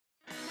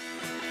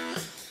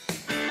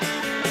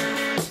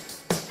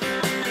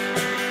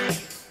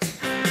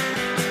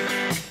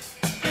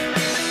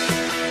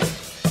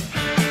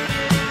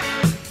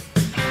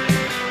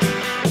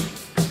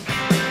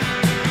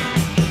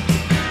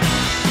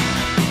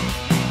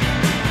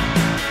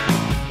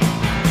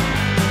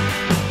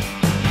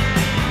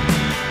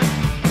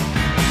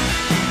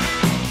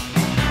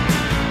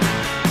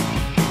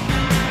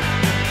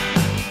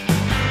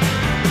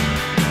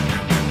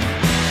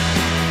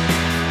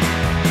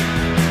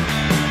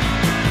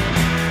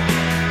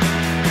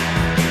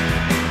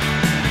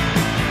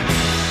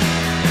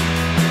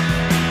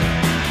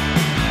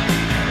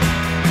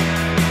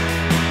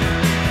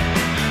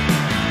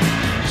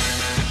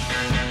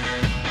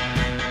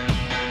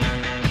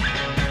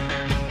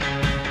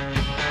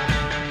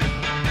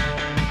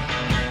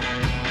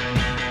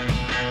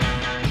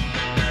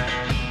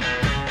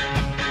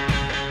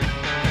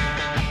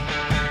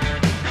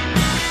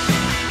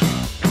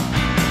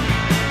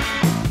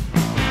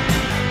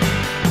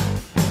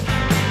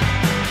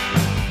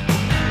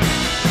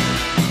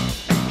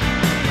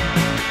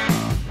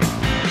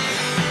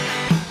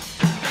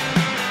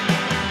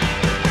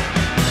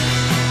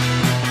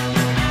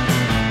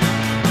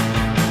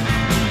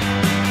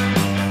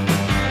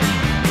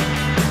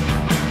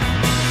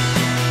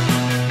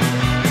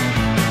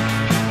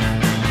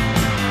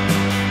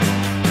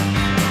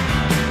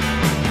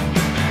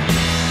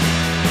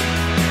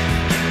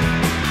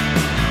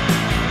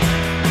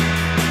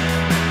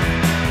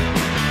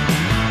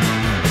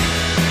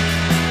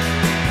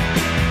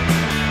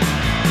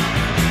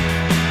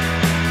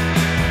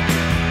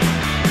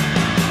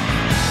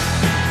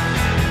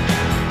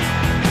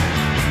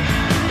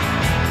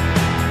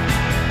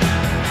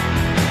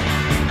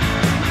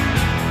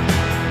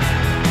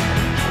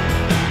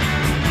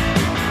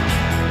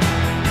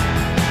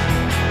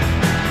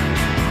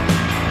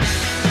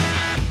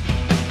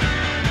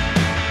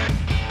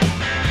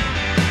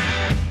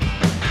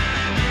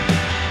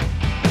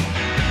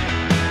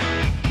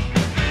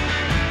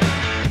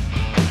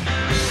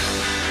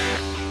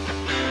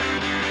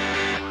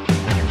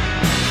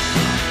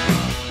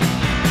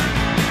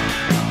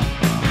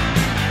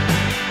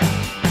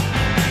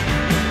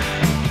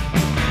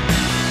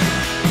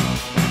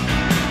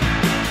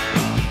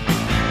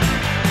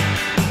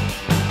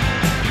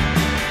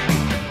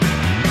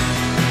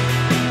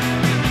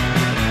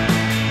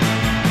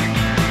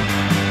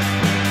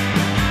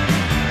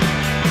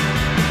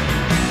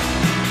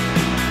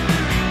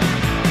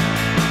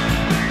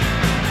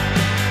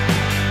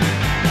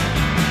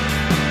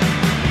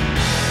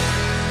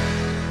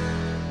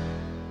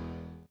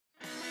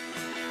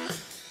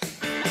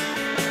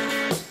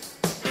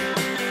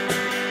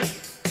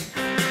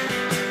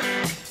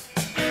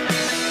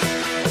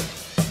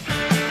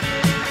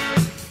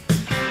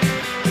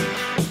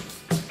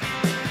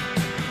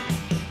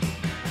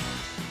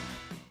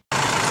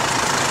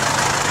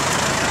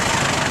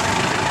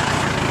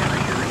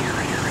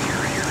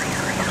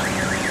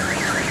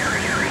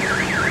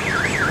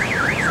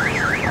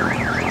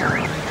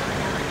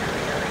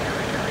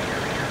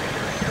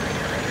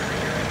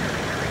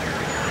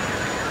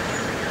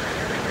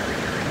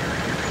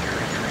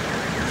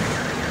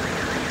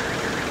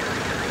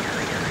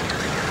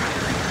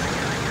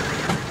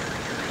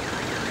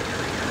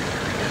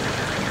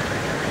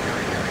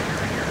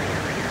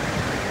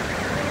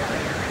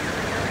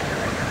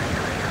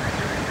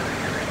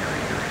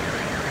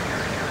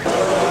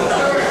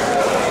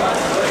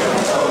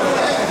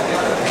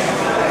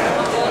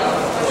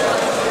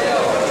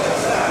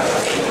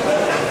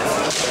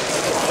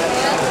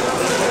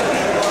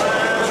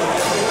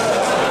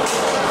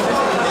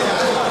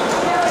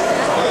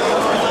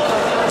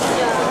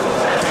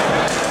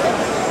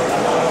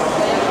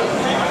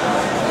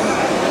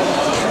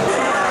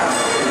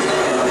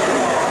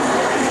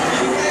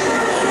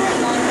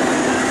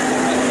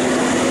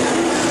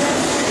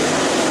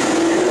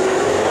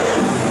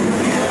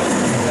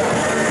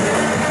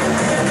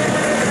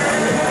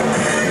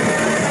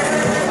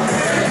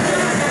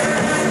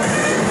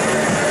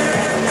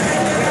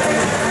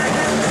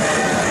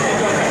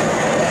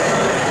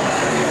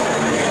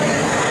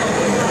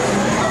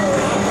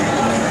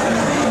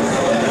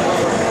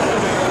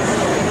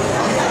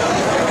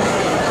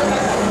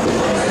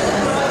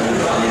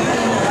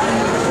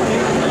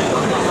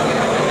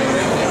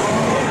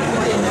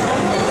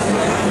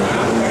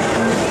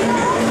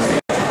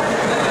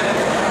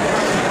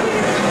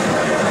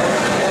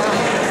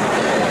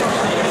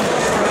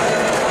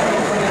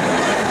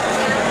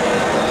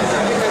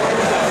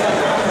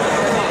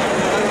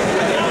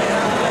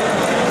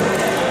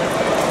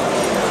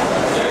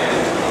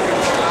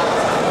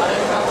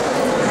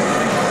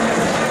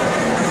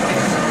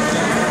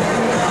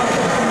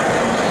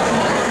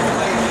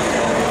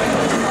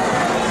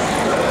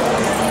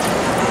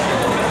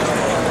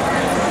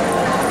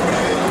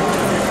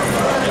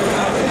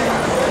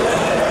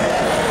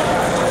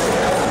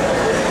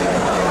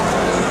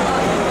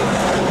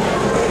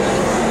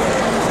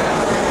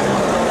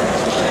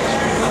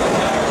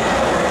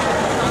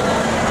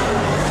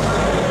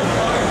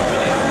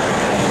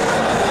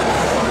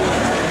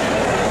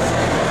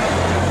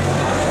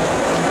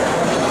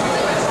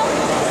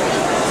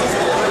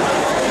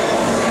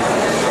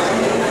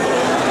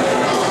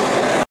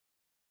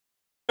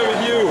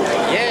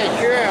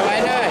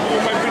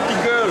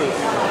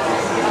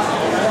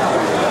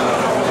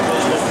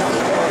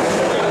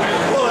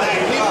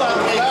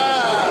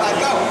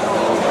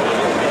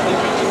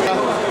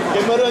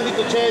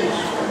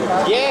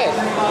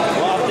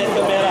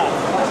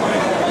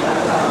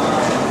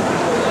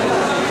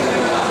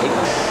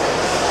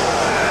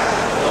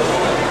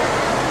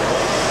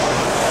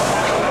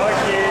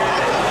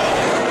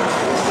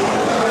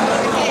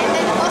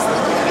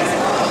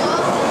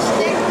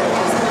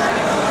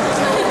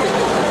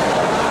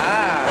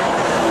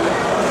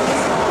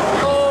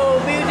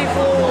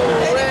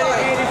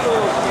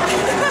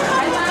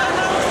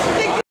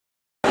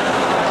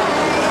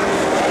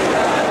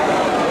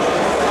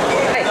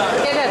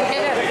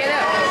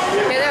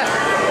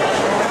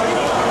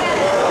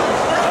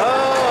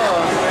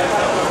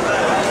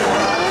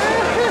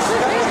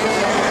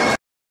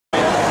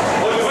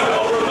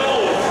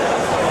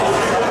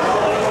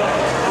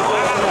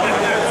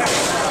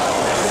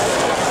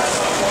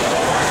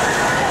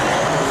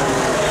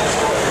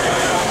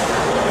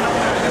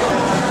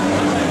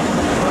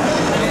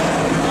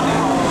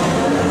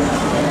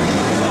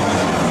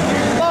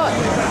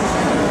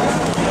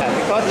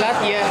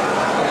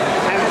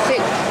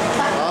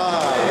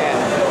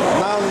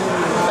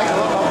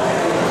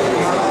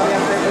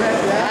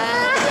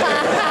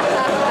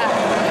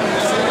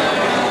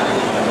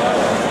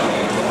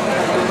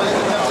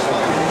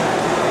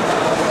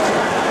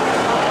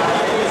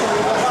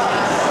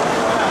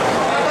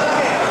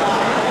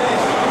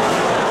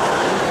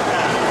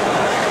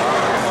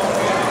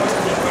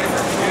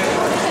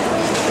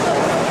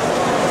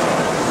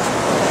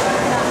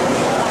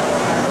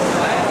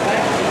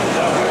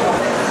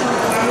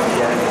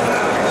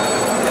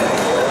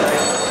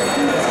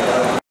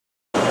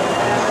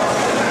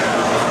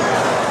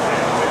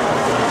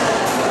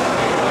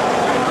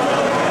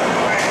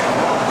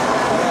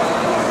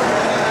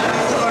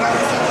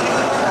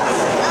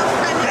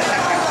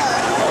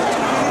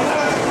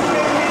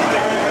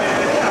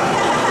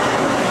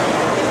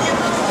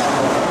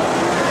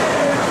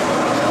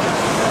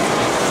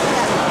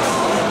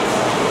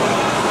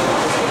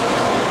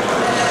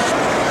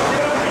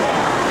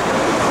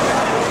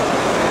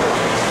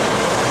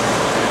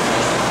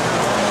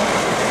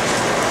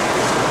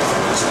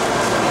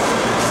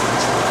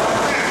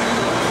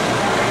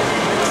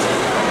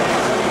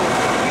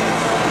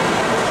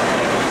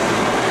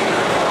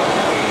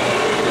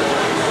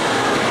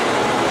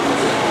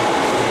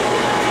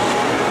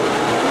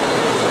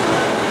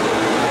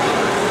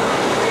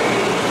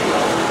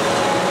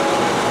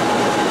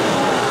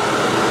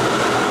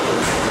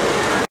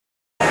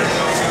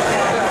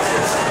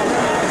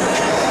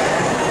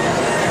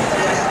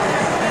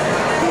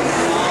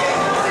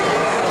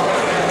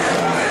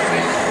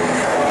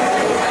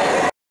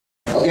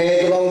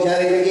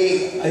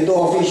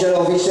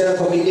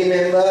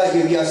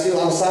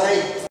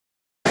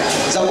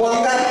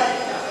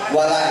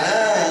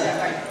Walana.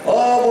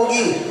 Oh,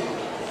 Bogi.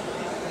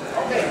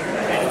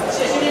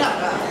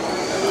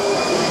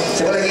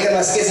 Siapa lagi kan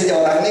basket sejak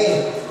orang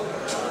nih?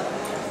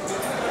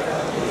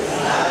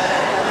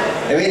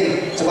 Kevin,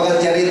 coba kau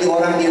cari itu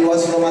orang di luar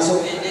sebelum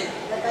masuk.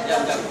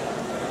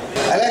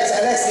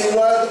 Alex, di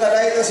luar itu ada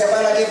itu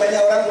siapa lagi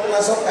banyak orang belum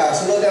masuk kah?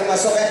 Suruh dia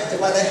masuk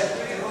cepat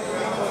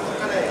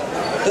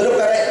Duduk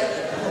karek.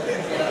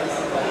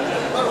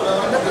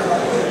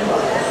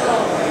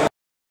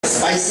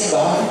 Spicy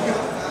bar.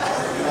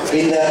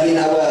 In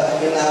our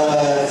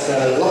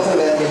local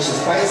language,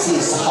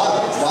 spicy is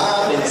hot.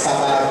 Wow, in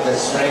Sabah the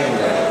spring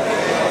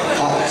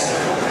hot.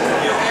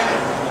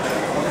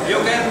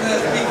 You can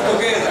speak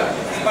together.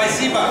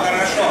 Spicy bar,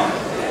 arasho.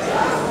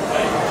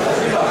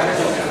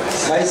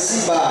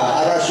 Spicy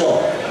bar,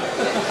 arasho.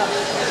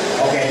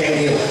 Okay, thank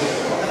you.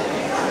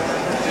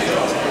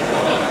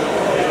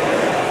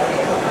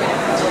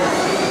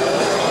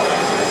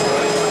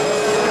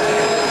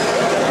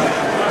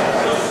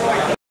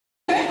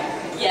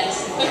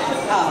 Yes.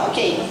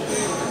 Okay.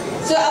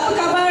 So apa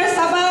kabar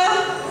Sabah?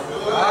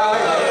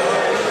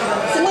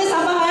 Semua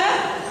Sabah ya?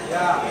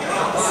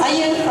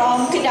 Saya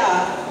from Kedah.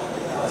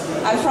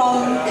 I'm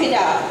from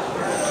Kedah.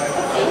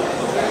 Okay.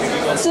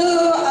 So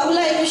I would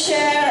like to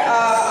share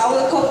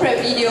our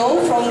corporate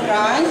video from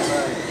Grant.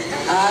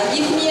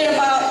 Give me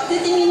about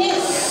 30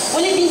 minutes.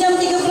 Boleh pinjam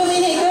 30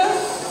 minit ke?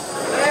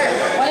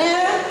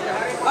 Boleh?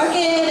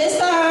 Okay, let's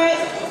start.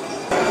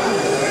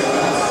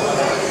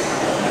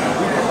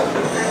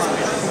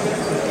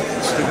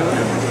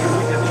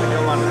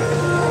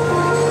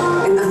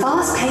 In the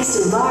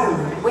fast-paced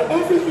environment where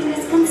everything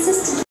is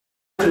consistently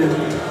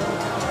improved.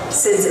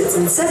 Since its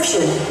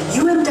inception,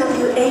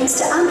 UMW aims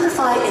to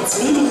amplify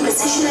its leading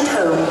position at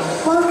home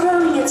while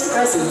growing its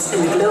presence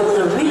in the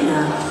global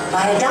arena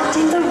by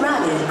adapting the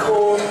rugged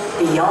core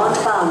beyond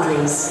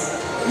boundaries.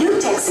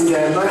 Lutex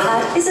Sdn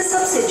Bhd is a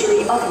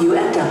subsidiary of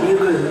UMW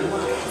Group.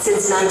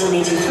 Since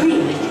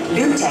 1983,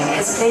 Lutex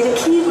has played a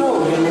key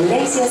role in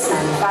Malaysia's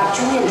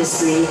manufacturing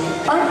industry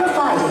by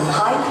providing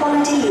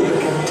high-quality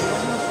lubricant.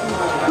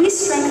 We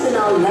strengthen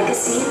our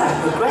legacy by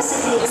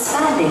progressively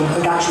expanding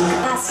production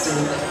capacity,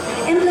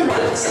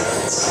 implementing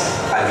acceptance.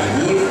 I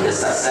believe the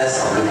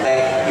success of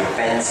Lutex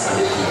depends on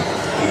the team.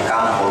 We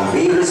come from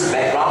various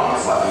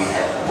backgrounds, but we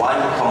have one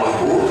common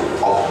goal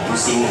of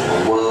producing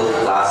a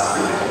world-class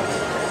lubricant.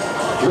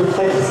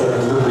 Lutex is a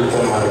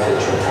lubricant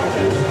manufacturing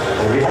company,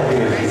 and we have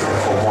been in business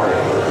for more than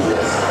 30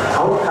 years.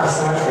 Our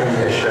customers can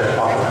be assured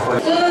of the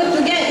quality. So to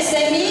get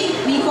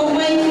ceramic, we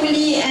combine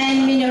fully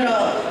and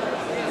mineral.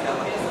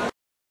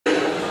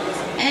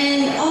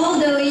 And all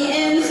the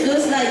OEMs,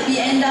 those like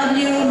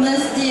BMW,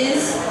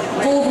 Mercedes,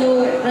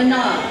 Volvo,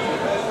 Renault.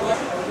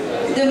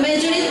 The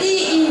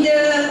majority in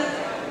the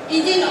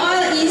engine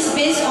oil is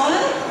based on,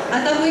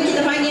 ataupun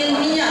kita panggil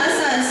minyak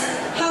asas.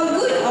 How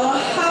good or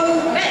how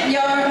bad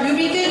your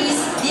lubricant is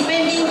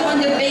depending on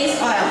the base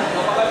oil.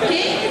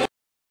 Okay?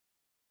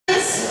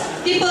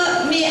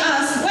 People may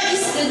ask, what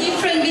is the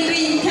difference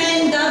between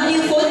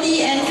 10W40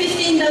 and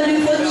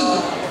 15W40?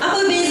 Apa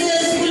beza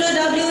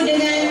 10W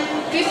dengan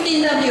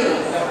 15W?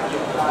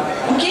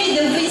 Okay,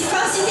 the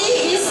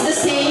viscosity is the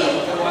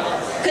same.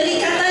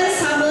 Kelikatan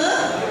sama,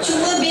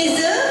 cuma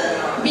beza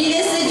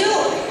bila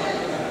sejuk.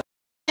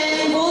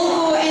 And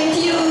Volvo,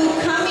 MTU,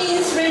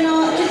 Cummins,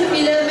 Renault,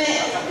 Caterpillar,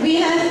 Mack,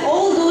 we have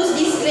all those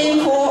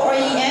disclaimed for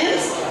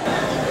OEMs.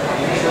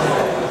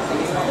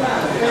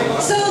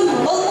 So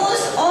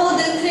almost all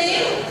the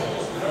claim,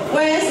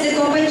 whereas the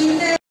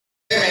competitor.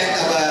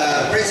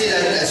 Our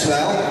president as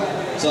well.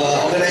 So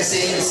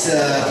organizing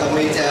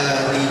committee,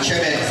 the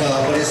chairman for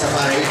Police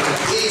Safari.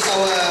 He is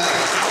our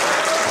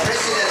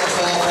president of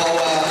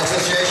our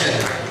association.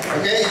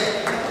 Okay.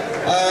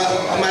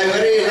 On my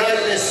very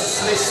right is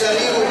Mr.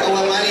 Liu,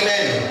 our money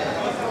man.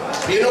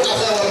 He look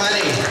after our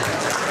money.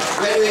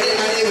 When we need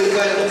money, we go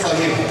and look for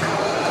him.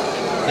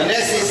 The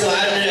next is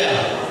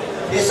Andrea.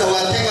 He's our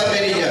technical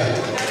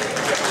manager.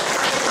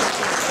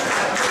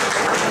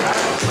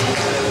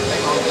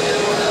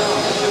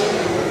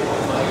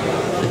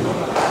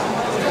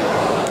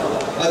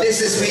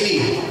 This is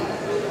Willie,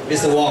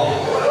 Mr. Wong.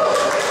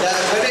 The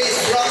very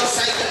strong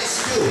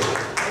cyclist too.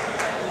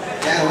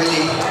 Yeah,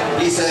 Willie.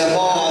 He's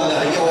more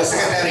on your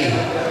secretary.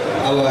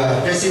 Our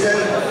president.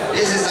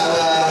 This is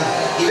our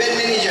event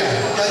manager,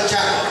 John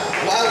Chak,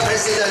 our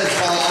president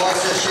for our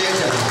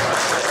association.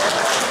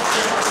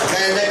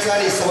 Okay, next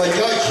one is our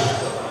George.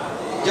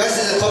 George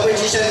is the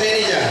competition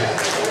manager.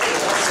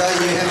 So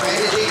you have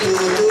anything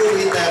to do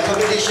with the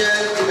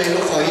competition, you may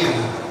look for him.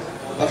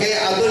 Okay,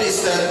 Abdul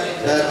is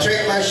the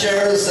track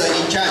marshals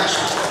in charge.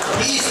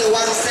 He is the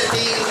one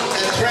setting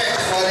the track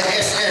for the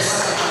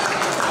SS.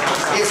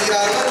 If you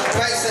are not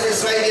quite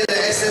satisfied with the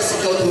SS,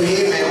 go to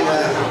him and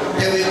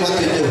tell him what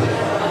to do.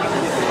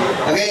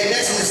 Okay,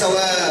 next is our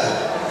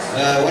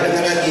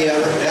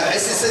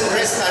assistant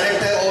race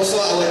director,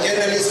 also our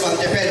journalist from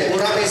Japan,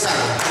 Urabe-san.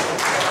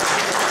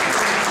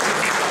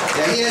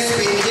 Yeah, he has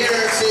been here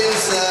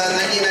since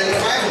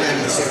 1995,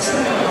 96,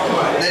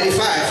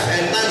 95,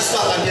 and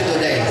non-stop until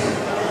today.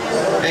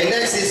 And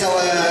next is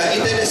our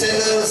international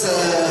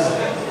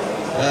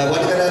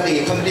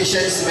the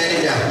competitions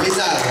manager,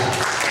 Lisa.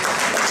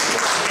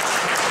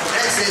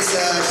 Next is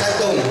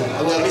Shantung,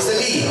 our Mr.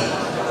 Lee.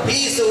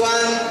 He is the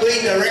one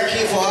doing the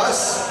recce for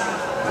us.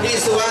 He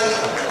is the one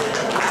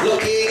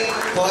looking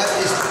for us.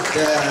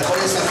 For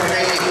the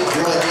safari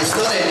road is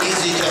not an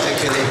easy job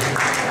actually.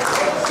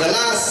 The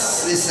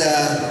last is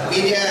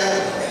media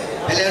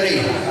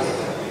Hilary.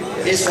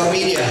 This for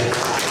media.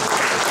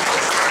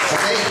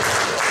 Okay.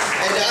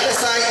 And the other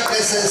side,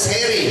 this is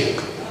Harry.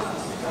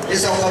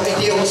 This is our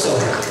committee also.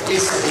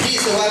 He's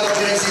the one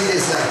organizing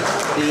this.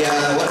 The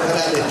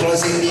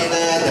closing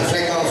dinner, the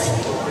flag off.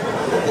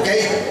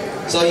 Okay.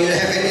 So you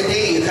have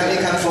anything, you kindly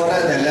come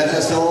forward and let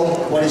us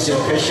know what is your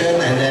question,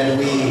 and then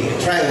we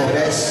try our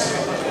best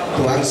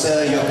to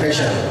answer your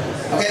question.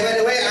 Okay, by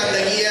the way, I'm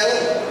the EL,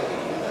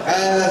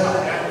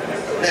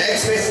 the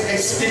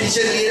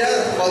expedition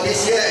leader for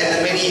this year,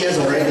 and many years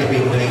already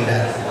been doing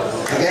that.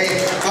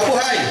 Okay,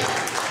 Kabuhai,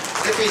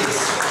 Philippines.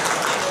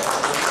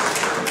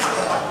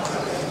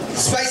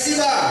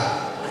 Spicy bar,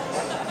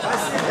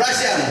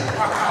 Russian.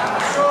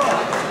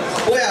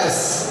 Who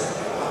else?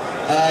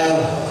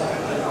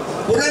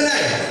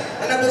 Brunei,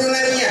 mana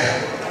Brunei punya?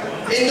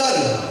 Indon,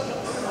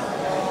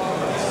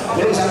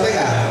 belum sampai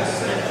kah?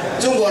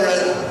 中国人，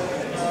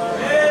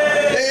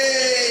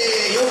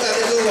勇敢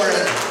的中国人。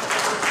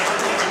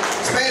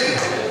Spain,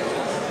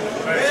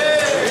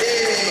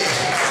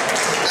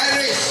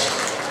 Irish,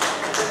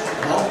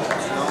 no.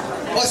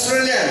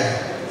 Australian,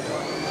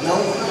 no.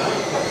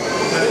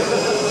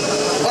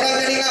 Orang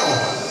Teringau,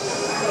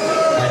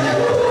 banyak.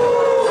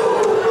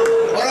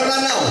 Orang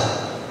Lanau,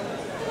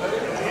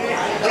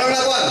 orang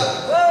Labuan,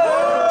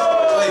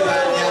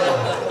 banyak.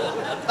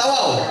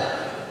 Tawau,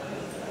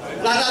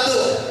 Ladatu.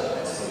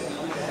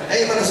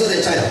 Mana sudah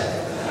saya?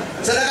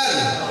 Sedangkan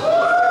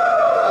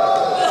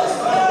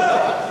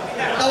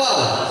Tawau,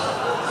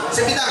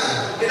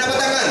 Sepitang,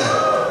 Kinabatangan,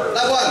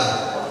 Labuan,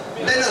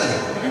 Tenem,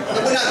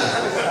 Tebunan,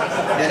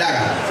 Dedang.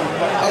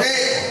 Oke,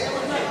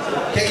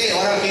 KK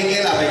orang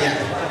KK lah banyak.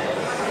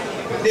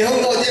 Di Hong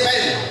Kong,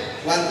 Japan,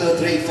 1,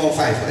 2, 3, 4,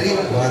 5.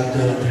 1,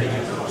 2, 3,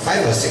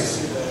 5 or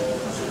 6.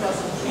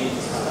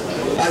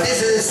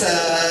 This is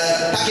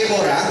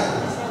Takemura.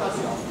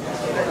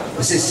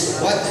 This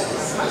is what?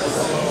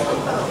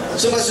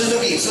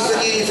 Suzuki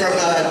from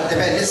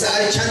Japan. This is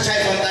Chanchai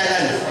from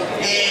Thailand.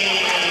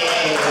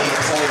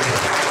 Sorry.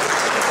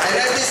 And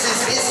then this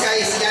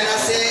guy is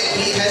Yanase.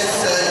 He has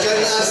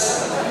joined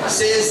us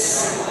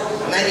since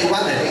 91,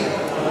 I think.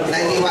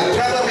 91.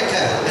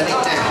 Troublemaker, the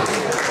nickname.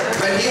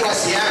 When he was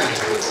young.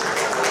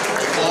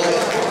 So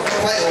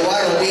quite a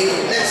while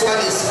already. Next one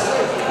is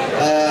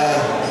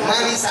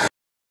Mami-san.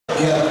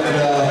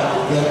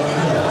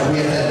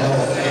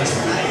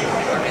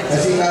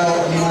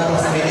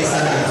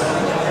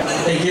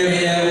 Thank you,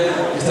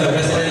 Mr.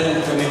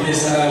 President,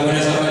 committee's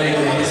bonus safari,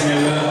 committee's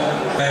member,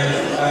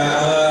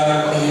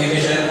 our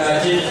communication,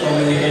 chief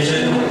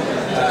communication,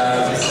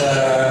 Mr.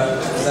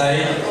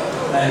 Zaid,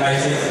 and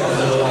myself,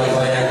 also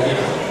Al-Bayaki.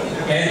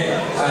 Okay,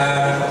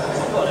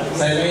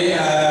 sadly,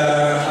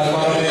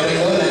 Al-Bayaki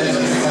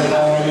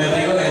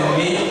and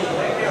me,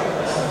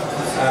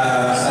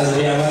 as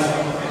we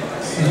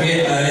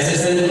are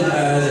assistant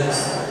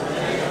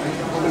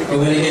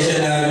communication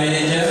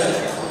manager.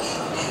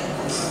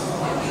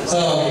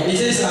 So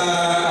this is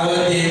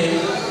our team.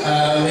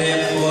 We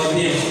have 4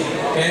 teams.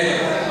 Okay.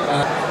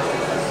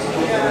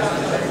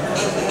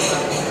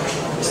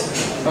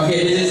 Okay.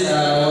 This is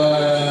our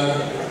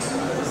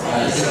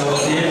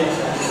team.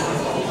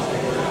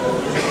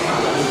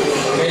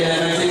 Okay.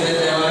 Now next is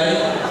the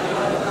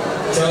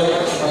So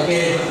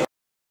okay.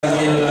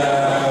 Sambil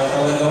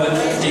kawan-kawan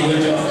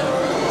cikgu jo.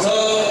 So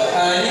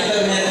ini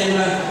kita punya tim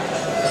lah.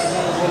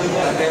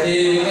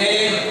 Tim A,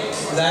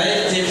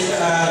 Zaid, tips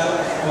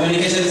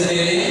communication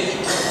sendiri.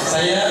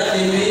 Saya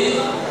tim B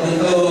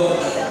untuk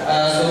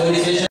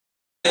communication.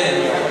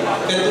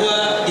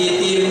 Ketua di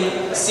tim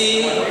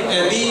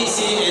B, C,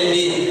 and D.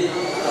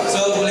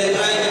 So boleh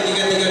try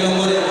ketiga-tiga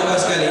nomor yang bawah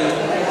sekali.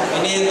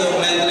 Ini untuk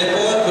line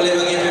telepon, boleh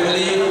bagi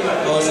family,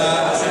 gak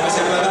usah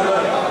siapa-siapa lah.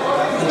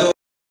 Untuk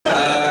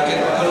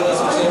kalau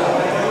masuk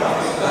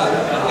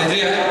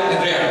Andrea,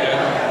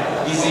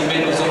 easy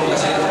man also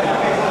kasih.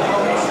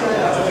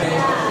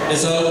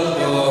 That's all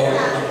your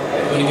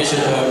communication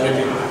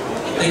review.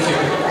 Thank you.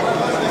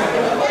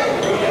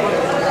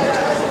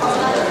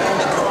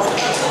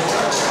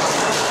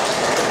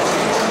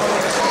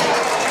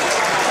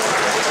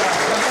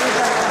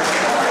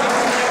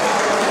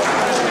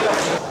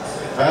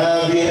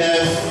 We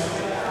have,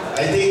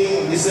 I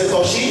think, Mr.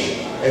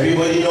 Toshi,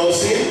 everybody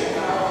knows him.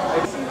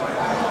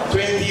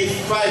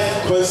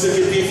 25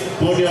 consecutive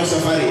Borneo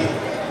safari.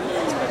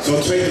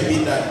 So try to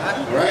beat that,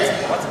 right?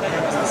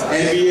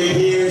 And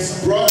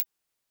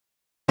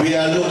we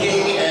are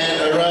looking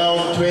at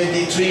around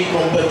 23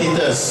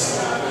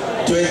 competitors.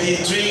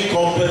 23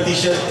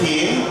 competition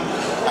team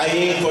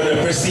eyeing for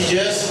the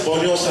prestigious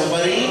Borneo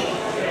Safari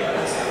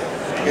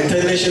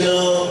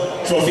International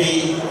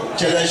Trophy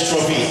Challenge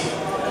Trophy.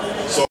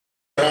 So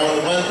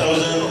around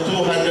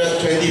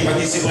 1,220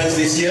 participants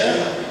this year.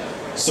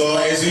 So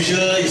as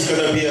usual, it's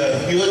going to be a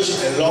huge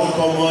and long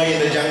convoy in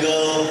the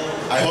jungle.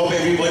 I hope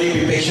everybody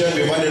be patient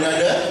with one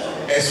another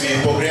as we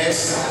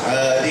progress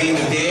day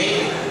to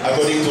day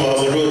according to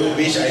our route,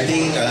 which I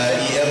think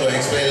EM will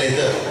explain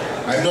later.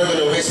 I'm not going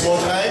to waste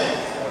more time.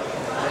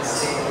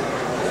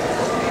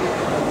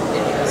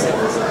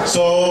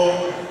 So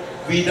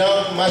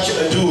without much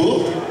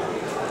ado,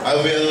 I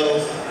will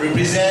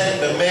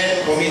represent the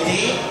main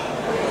committee.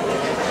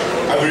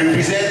 I will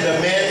represent the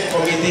main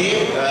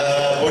committee,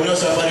 Borneo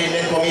Safari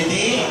main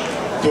committee,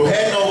 to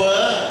hand over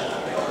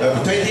the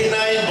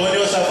 29th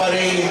Borneo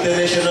Safari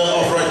International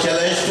Off-Road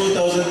Challenge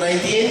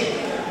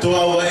 2019 to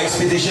our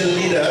expedition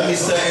leader,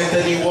 Mr.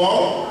 Anthony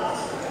Wong,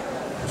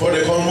 for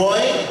the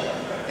convoy,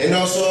 and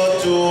also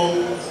to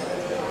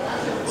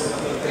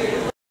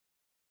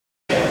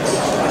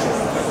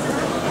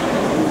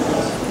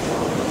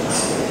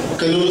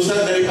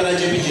kelulusan daripada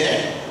JPJ,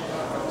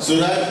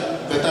 surat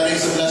bertarikh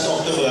 11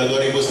 Oktober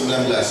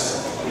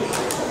 2019.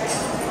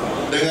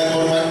 Dengan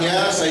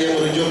hormatnya, saya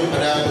merujuk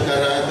kepada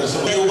perkara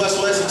tersebut. Diubah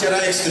suara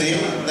secara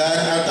ekstrim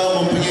dan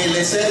atau mempunyai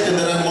lesen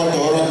kenderaan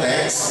motor road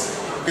tax,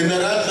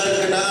 kenderaan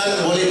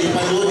berkenaan boleh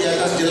dipandu di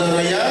atas jalan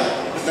raya,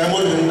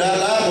 namun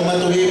hendaklah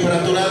mematuhi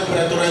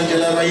peraturan-peraturan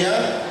jalan raya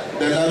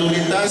dan lalu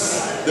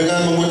lintas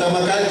dengan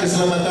mengutamakan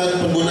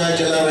keselamatan pengguna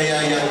jalan raya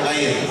yang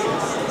lain.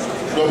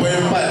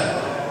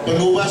 24.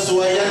 Pengubah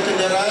suaian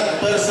kenderaan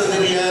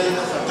persendirian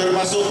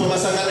termasuk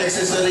pemasangan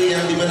aksesori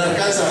yang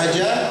dibenarkan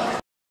sahaja.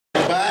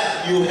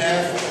 But you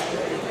have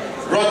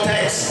road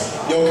tax,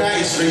 your car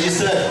is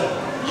registered.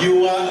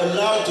 You are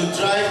allowed to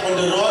drive on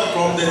the road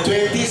from the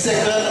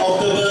 22nd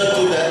October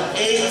to the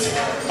 8th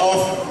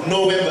of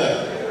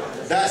November.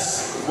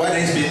 That's what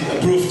has been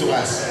approved to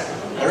us.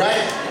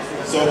 Alright?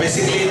 So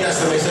basically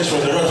that's the message from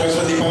the Road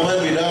Transport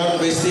Department.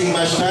 Without wasting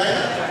much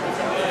time,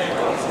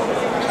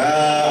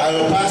 I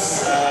will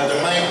pass the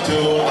mic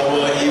to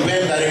our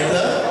event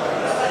director,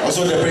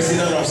 also the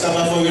president of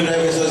Sabah 4-Wheel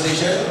Drive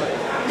Association,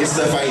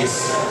 Mr.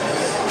 Faiz.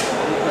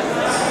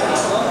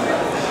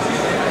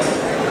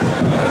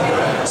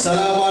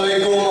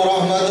 Assalamualaikum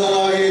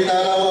warahmatullahi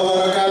ta'ala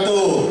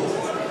wabarakatuh.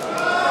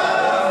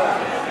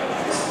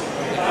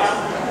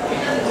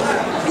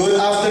 Good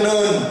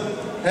afternoon.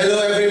 Hello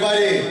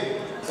everybody.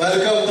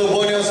 Welcome to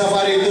Borneo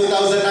Safari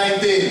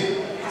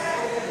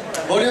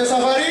 2019. Borneo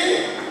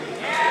Safari?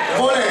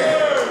 Boleh.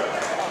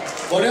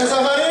 Borneo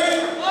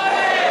Safari?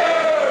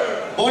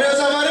 Borneo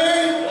Safari?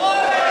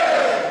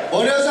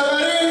 Borneo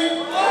Safari?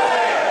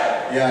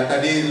 Yeah,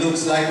 tadi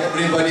looks like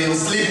everybody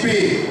was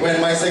sleepy when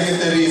my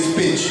secretary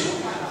speech.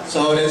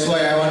 So that's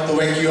why I want to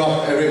wake you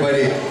up,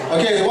 everybody.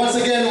 Okay, once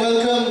again,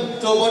 welcome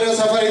to Borneo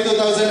Safari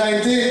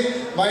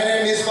 2019. My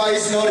name is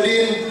Faiz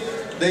Nordin,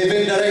 the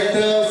event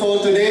director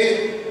for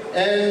today,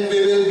 and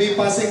we will be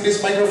passing this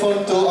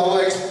microphone to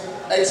our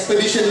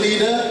expedition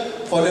leader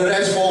for the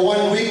rest for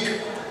 1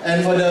 week.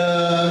 And for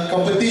the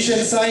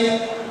competition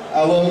side,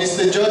 our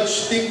Mr. George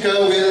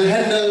Tinker will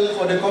handle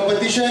for the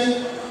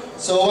competition.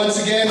 So once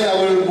again, I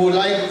would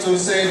like to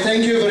say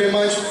thank you very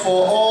much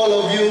for all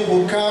of you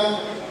who come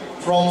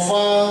from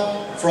far,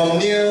 from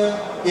near,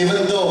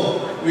 even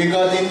though we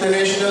got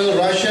international,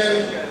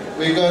 Russian,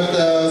 we got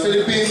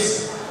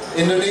Philippines,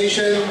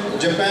 Indonesian,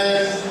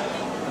 Japan,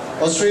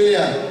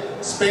 Australia,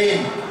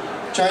 Spain,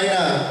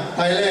 China,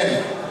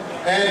 Thailand,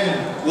 and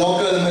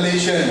local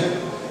Malaysian.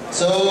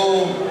 So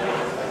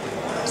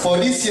for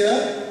this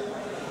year,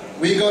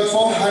 we got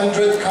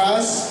 400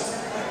 cars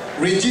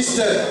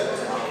registered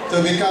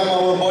to become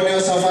our Borneo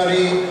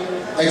Safari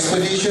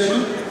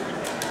expedition,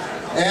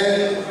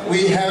 and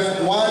we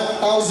have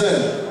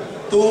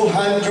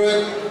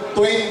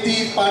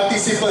 1,220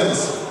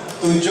 participants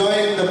to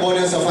join the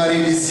Borneo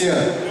Safari this year.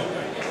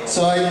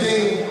 So I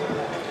think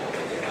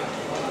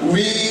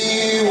we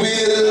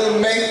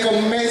will make a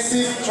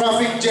massive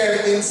traffic jam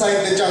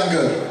inside the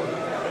jungle.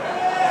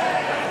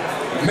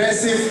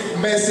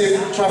 Massive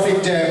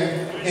traffic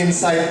jam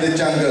inside the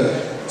jungle.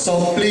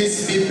 So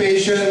please be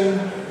patient,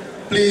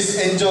 please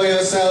enjoy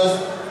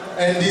yourself,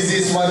 and this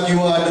is what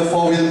you are, the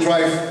 4-wheel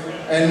drive.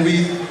 And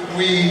we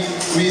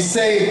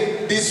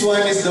say this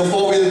one is the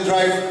 4-wheel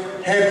drive.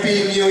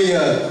 Happy New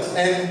Year.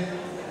 And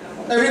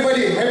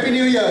everybody, Happy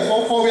New Year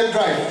for 4-wheel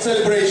drive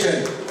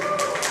celebration.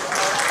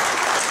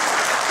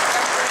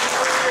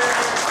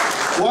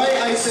 Why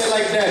I say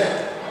like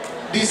that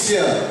this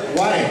year?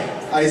 Why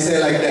I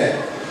say like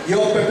that?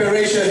 Your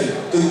preparation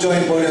to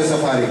join Borneo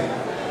Safari.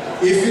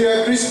 If you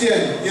are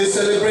Christian, you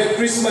celebrate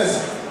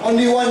Christmas,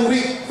 only 1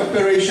 week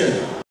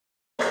preparation.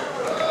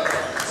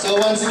 So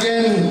once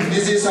again,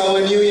 this is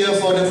our new year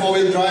for the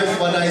 4-wheel drive,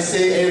 what I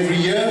say every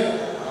year.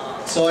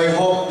 So I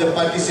hope the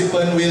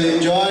participant will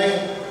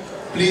enjoy.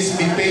 Please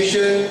be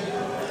patient,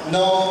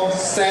 no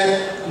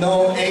sad,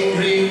 no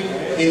angry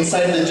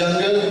inside the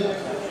jungle.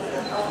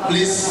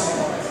 Please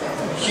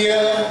hear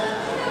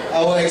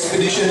our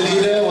expedition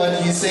leader,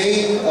 what he's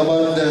saying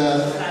about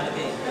the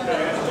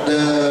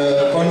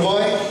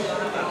convoy.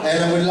 And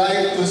I would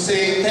like to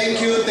say thank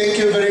you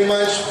very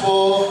much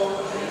for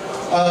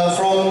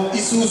from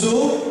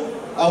Isuzu,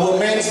 our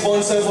main sponsor.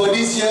 sponsor for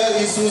this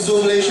year,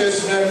 Isuzu Malaysia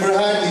Sunan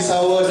Berhad is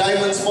our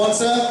diamond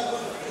sponsor.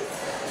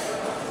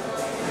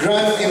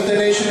 Grant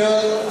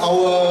International,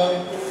 our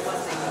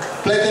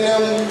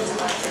platinum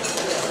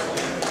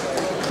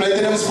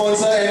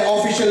sponsor and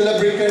official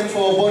lubricant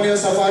for Borneo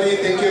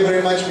Safari. Thank you very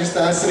much,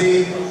 Mr.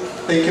 Asri.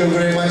 Thank you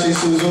very much,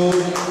 Isuzu.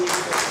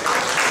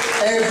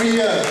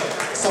 Every year,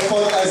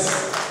 support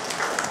us.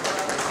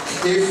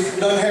 If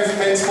don't have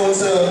main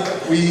sponsor,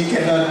 we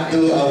cannot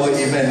do our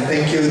event.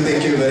 Thank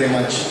you very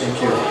much. Thank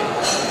you.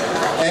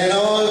 And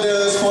all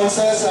the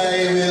sponsors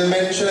I will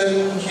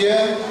mention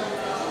here: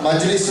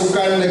 Majlis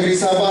Sukan Negeri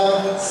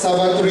Sabah,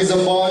 Sabah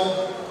Tourism Board,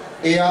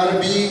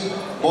 ARB,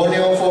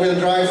 Borneo 4-wheel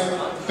drive,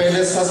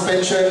 pedal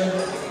suspension,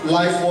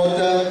 Life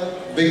Water,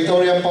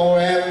 Victoria Power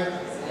M,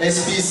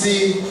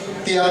 SPC,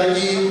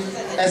 TRE,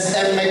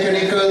 SM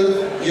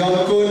Mechanical,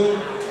 Yonkun,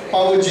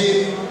 Power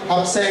Jeep,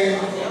 Hapseng,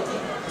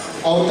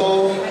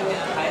 Auto,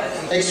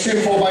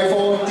 Extreme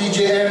 4x4,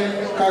 TJM,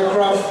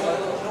 Carcraft,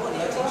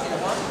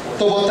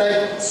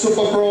 Tobotech,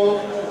 Super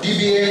Pro,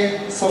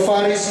 DBA,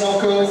 Safari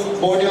Snorkel,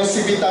 Borneo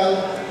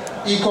Civitan,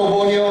 Eco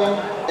Borneo,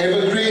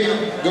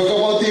 Evergreen,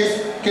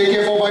 Gogomotive,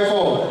 KK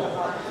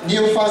 4x4,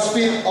 New Fast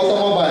Speed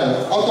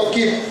Automobile, Auto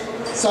Kit,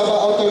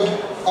 Sabah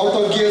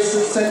Auto Gear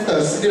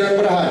Center,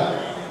 Sediran Berhad,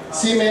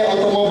 Sime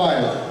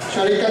Automobile,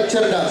 Syarikat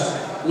Cerdas,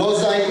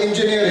 Lozai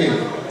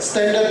Engineering,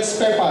 Standard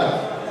Spare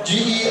Part,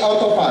 GE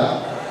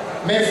Autopart,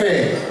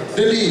 Mefe,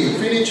 Deli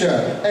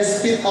Furniture,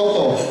 S-Speed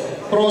Auto,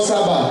 Pro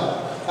Sabah,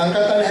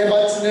 Angkatan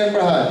Hebat Sdn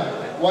Bhd,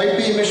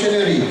 YP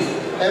Machinery,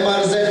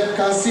 MRZ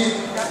Kasih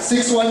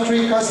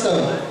 613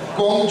 Custom,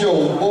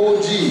 Guangzhou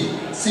OG,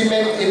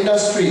 Cement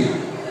Industry,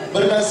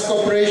 Bernas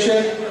Corporation,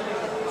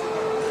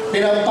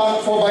 Penampang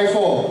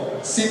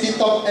 4x4, City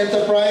Top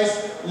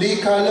Enterprise,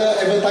 Lee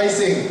Color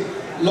Advertising,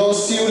 Lo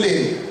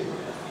Siulin,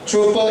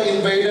 Trooper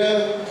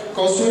Invader,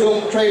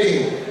 Kosurung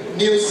Trading,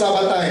 New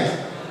Sabatai,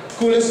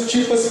 Coolest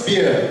Cheapest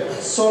Beer,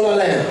 Solar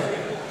Land,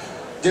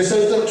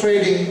 Jesselton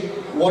Trading,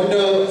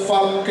 Wonder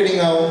Farm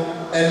Keningau,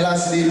 and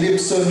lastly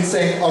Lipsun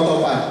Seng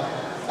Autopart.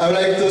 I would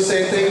like to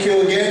say thank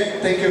you again.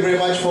 Thank you very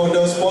much for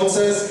those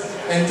sponsors,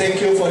 and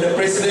thank you for the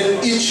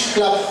president each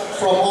club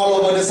from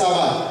all over the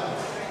Sabah.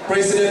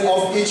 President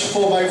of each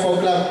 4x4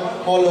 club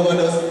all over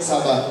the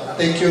Sabah.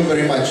 Thank you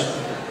very much.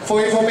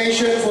 For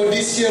information for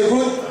this year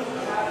route,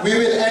 we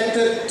will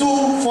enter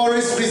 2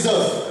 forest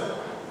reserve.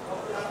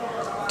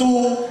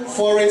 2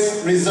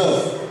 forest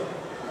reserve,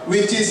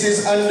 which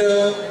is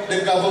under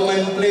the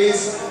government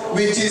place,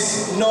 which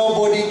is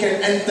nobody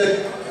can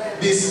enter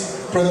this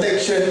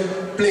protection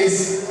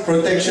place,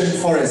 protection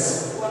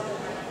forest.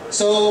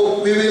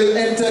 So we will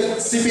enter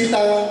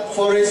Sipitang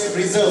Forest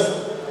Reserve,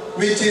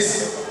 which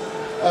is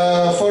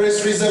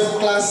Forest Reserve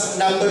class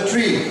number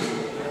 3,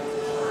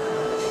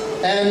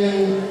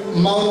 and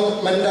Mount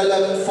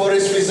Mandalam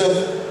Forest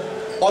Reserve,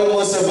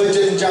 almost a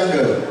virgin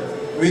jungle,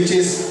 which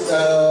is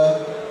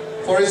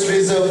Forest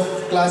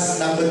Reserve class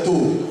number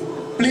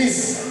 2.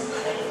 Please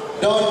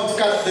don't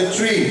cut the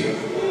tree.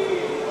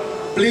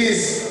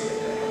 Please,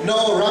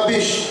 no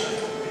rubbish.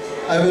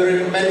 I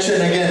will mention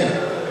again.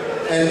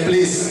 And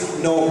please,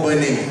 no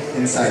burning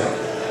inside.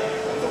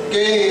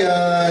 Okay,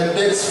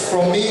 that's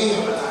from me.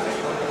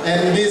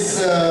 And this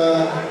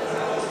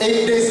 8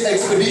 days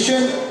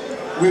expedition,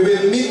 we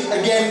will meet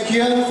again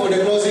here for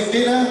the closing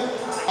dinner,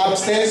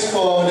 upstairs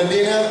for the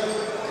dinner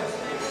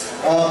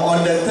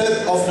on the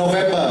 3rd of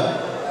November.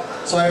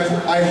 So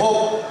I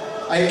hope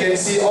I can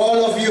see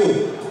all of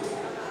you.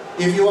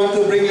 If you want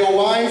to bring your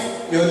wife,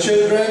 your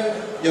children,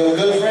 your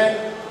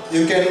girlfriend,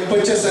 you can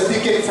purchase a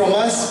ticket from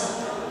us,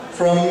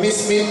 from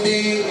Miss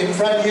Mindy in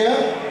front here.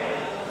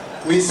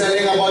 We're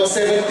selling about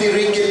 70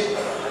 ringgit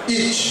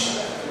each.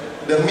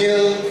 The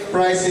meal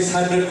price is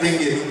 100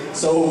 ringgit.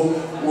 So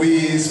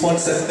we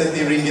sponsor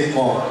 30 ringgit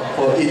more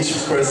for each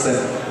person.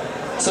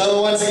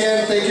 So once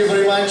again, thank you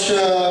very much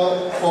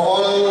for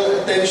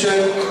all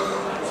attention,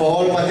 for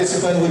all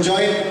participants who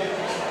joined.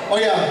 Oh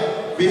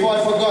yeah, before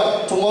I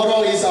forgot,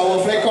 tomorrow is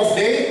our flag off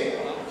day.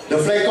 The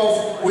flag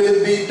off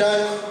will be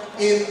done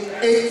in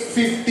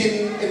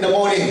 8:15 in the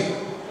morning.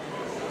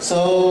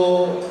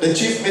 So the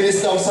Chief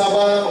Minister of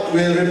Sabah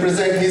will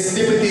represent his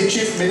Deputy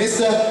Chief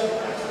Minister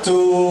to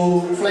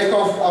flag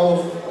off our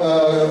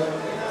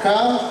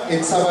car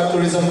in Sabah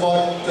Tourism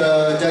Board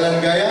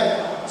Jalan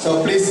Gaya.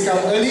 So please come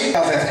early.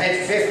 At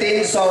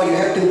 8:15, so you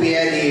have to be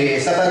at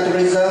the Sabah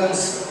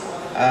Tourism's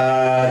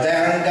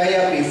Jalan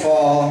Gaya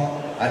before,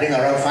 I think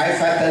around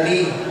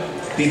 5:30.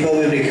 People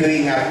will be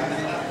queuing up.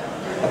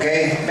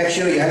 Okay, make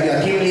sure you have your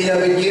team leader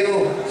with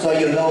you, so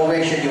you know where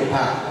should you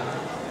park,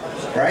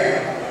 right?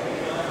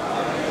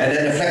 And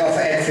then the flag off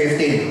at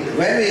 8:15.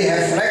 When we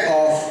have flag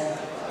off,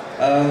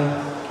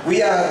 we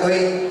are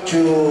going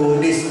to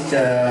this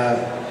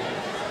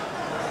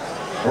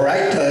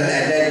right turn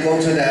and then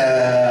go to the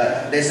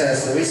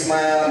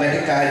Wisma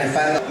Medica in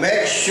front.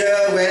 Make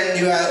sure when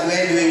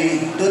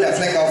we do the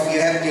flag off, you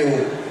have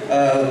to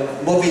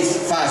move it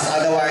fast.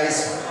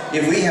 Otherwise,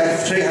 if we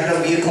have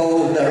 300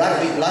 vehicles, the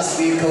last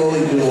vehicle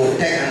will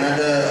take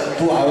another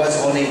 2 hours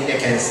only.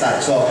 They can start.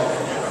 So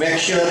make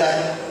sure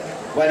that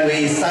when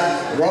we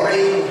start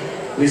rolling,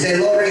 we say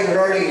rolling,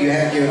 rolling, you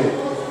have to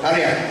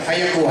hurry up,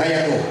 hayaku,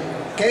 hayaku.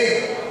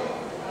 Okay?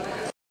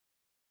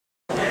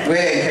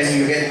 Where can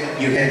you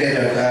get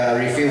a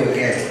refill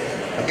again?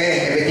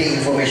 Okay, everything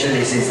information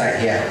is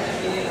inside here.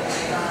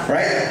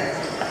 Right?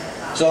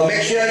 So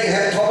make sure you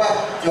have top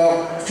up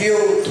your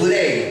fuel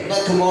today,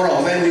 not tomorrow.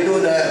 When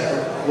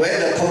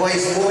the convoy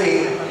is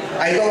moving,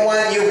 I don't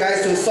want you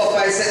guys to stop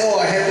by and say, oh,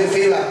 I have to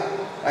fill up,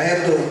 I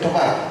have to top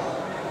up.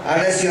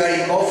 Unless you are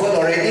in Offroad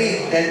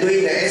already, then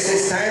doing the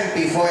SS time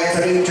before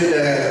entering to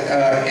the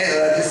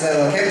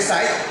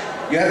campsite,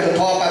 you have to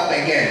top up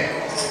again.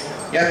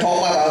 Yeah,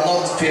 top up are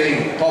not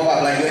filling. Top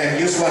up like you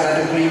have used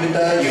 100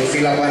 kilometer, you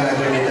fill up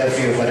 100 meter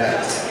fuel for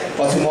that,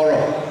 for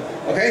tomorrow.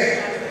 Okay?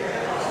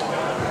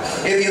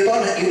 If you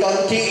don't think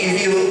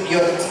if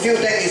your fuel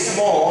tank is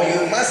small,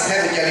 you must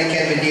have a jelly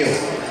can with you.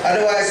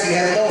 Otherwise, you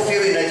have no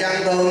fuel in the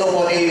jungle.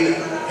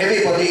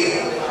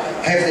 Everybody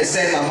have the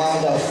same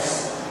amount of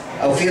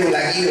fuel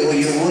like you.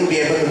 You won't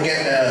be able to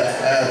get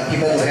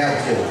people to help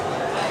you.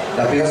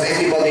 Because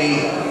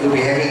everybody will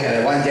be having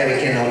one jerry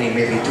can only,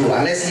 maybe two,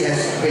 unless he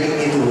has willing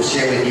to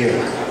share with you.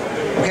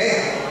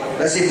 Okay,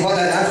 that's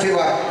important. I fill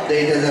up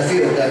the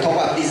fuel, the top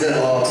up diesel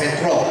or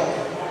petrol.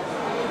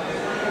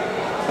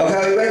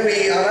 Okay, when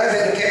we arrive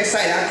at the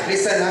campsite,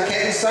 listen,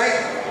 campsite.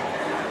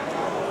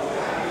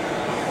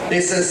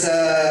 This is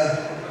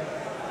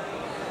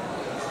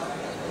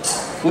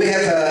we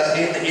have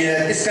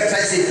in this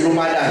campsite is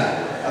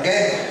Lumadan.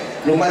 Okay,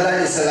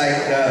 Lumadan is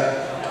like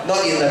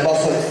not in the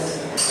buffer,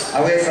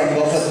 away from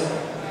buffer.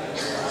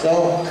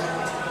 So,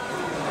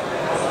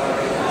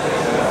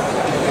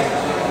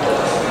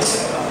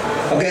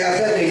 okay,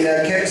 after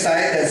the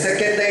campsite, the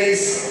second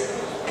day's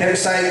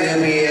campsite will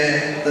be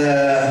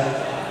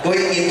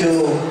going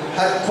into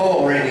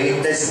hardcore already.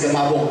 That's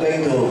Gemabong,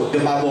 going to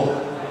Gemabong.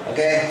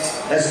 Okay,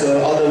 that's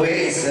on the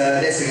way. Is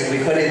we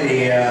call it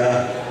the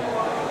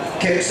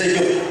Camp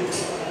Sejuk.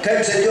 Camp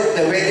Sejuk,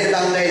 the way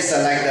down there is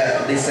like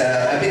this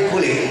a bit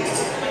cooling.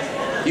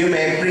 You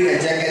may bring a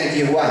jacket if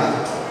you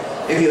want.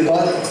 If you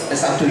don't,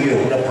 it's up to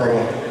you, no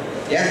problem.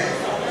 Yeah?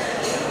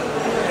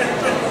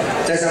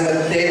 That's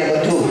day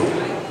number 2.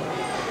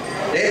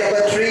 Day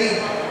number 3.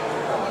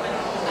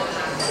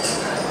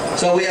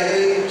 So we are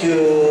going to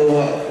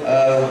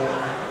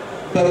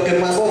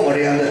Gemabong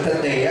already on the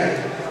 3rd day. Yeah?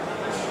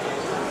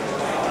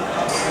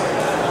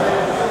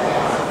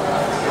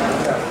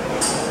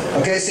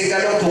 Okay,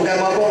 Sigalong to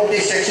Gemabong,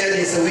 this section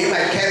is our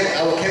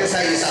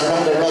campsite is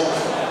around the road.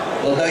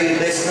 Although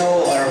there's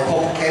no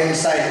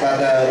campsite, but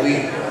our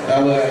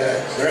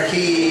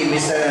Rocky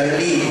Mr.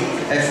 Lee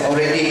have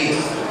already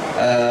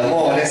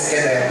more or less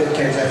get a good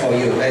campsite for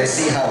you. Let's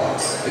see how.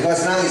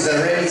 Because now is the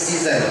rainy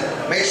season.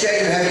 Make sure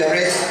you have your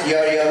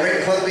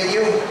raincoat with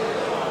you.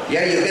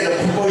 Yeah, you get a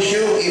purple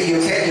shoe. If you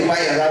can, you buy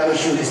a rubber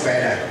shoe. It's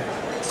better.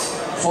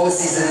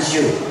 4-season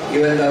shoe.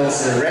 Even though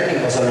it's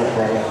raining, also no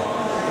problem.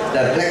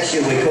 The black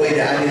shoe we call it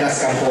the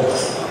Adidas Campo.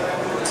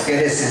 Okay,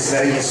 this is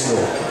very useful.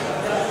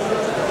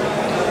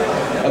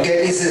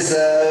 Okay, this is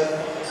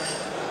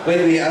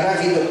when we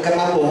arrive in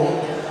Gemabong.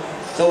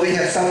 So we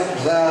have some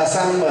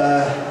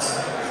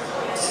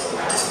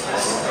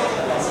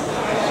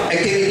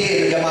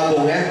activity in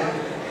Gemabong.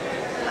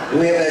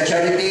 We have a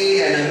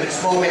charity and a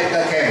small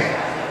medical camp.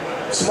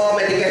 Small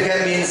medical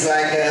camp means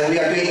like we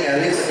are doing a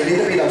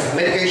little bit of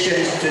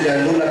medication to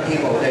the Lula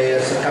people, the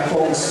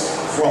Kampong's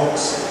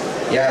frogs.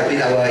 Yeah,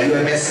 with our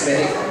UMS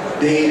medic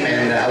team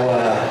and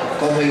our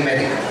convoy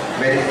medic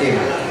team.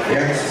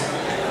 Yeah.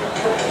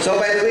 So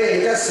by the way,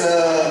 just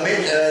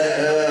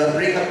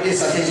bring up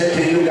this attention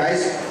to you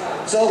guys.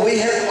 So we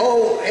have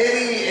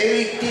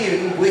every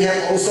team. We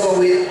have also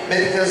with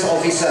medical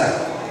officer.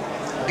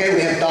 Okay,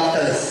 we have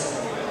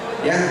doctors.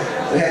 Yeah,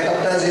 we have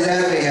doctors with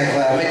us. We have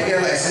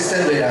medical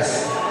assistant with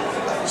us.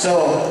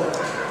 So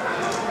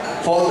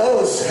for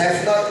those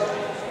have not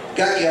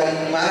got your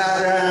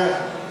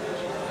malaria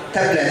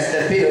tablets,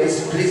 the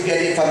pills, please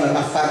get it from the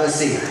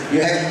pharmacy.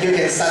 You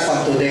can start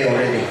from today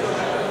already.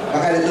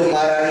 Maka itu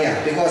malaria,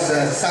 because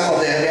some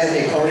of the areas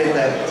they call it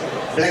the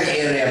black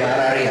area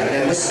malaria,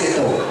 the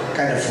mosquito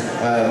kind of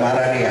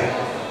malaria.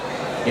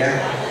 Yeah.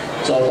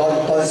 So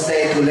don't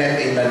stay too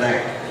late in the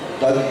night.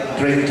 Don't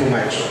drink too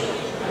much.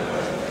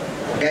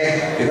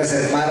 Okay, because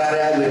the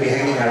malaria will be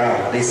hanging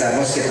around. This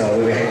mosquito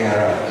will be hanging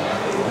around.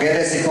 Okay,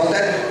 that's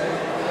important.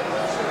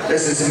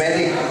 This is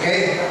medic.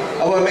 Okay,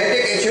 our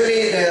medic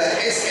actually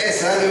the SS.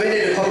 When we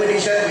did the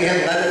competition, we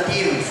have another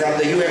team from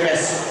the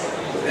UMS.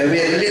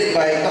 We are led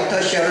by Dr.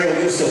 Cheryl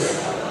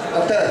Yusuf.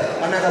 Doctor,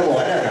 mana kamu?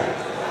 Ada tak?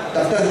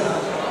 Doctor,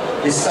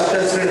 this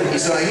doctor is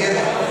right here.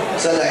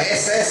 So the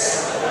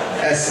SS,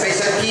 a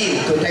special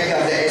team to take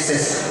up the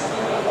SS.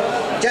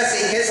 Just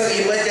in case of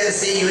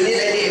emergency, you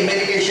need any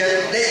medication,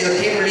 let your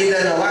team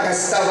leader know. Maka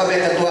kasih tahu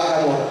kepada ketua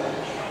kamu.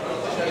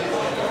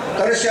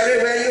 Dr.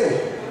 Cheryl, where are you?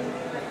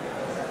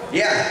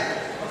 Yeah,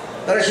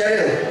 Dr.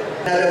 Cheryl,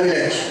 another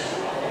village.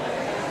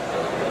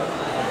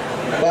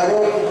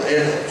 Barung,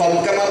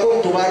 from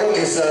Gemabong to Barung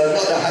is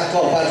not a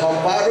hardcore, but from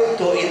Barung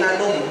to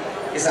Inanum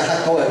is a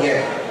hardcore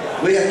again.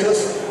 We have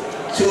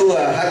two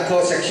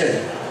hardcore sections.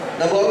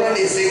 Number one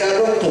is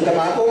Sigarung to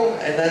Kamapung,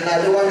 and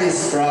another one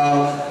is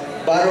from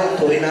Barong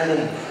to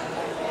Inanum.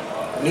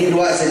 Ni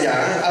dua saja.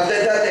 After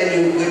that, then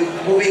you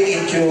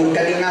moving into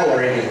Kaningau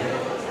already.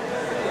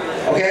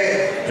 Okay,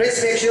 please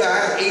make sure.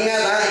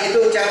 Ingat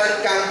itu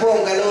jalan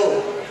kampung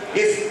kalau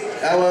if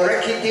our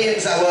recce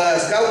teams, our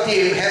scout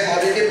team have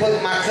already put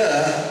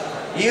marker,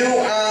 you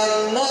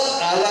are not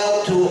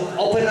allowed to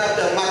open up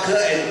the marker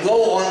and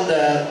go on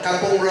the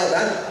kampung road.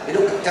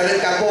 Itu jalan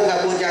kampung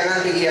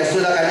jangan pergi ya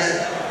sudah karena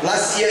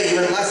last year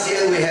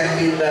we have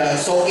been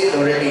sold it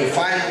already,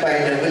 fined by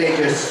the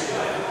villagers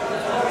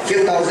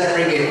few thousand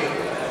ringgit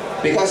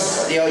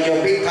because your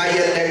big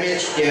tire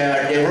damaged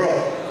their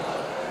road.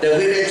 The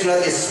village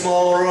road is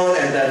small road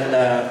and then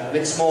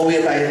with small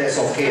wheel tire that's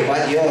okay,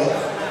 but your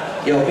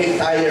big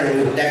tire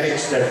will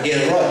damage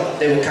their road.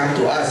 They will come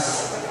to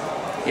us.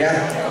 Yeah,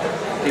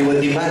 they will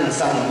demand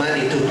some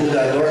money to do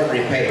the road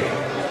repair.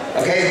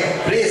 Okay,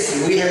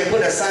 please, we have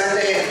put a sign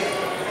there.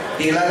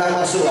 Dilarang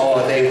masuk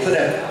or they put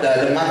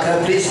the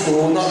marker. Please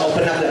do not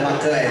open up the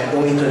marker and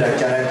go into the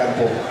jalan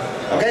kampung.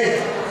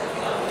 Okay,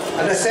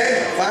 understand?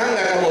 Faham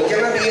nggak kamu?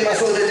 Jangan pergi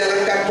masuk ke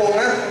jalan kampung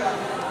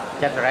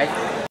That's right.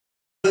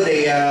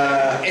 The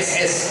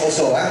SS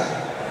also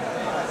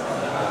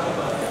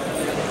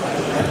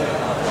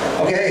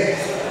Okay,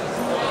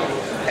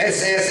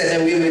 SS, and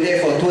then we will be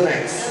there for 2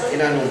 nights in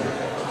Anum.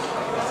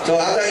 So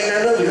after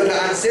Inanum, we're going to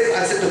unzip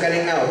to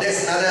Kaningau.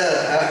 That's another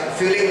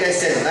filling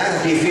lesson,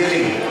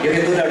 de-filling. You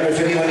can do the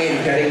refilling only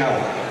in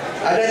Kaningau.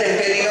 Other than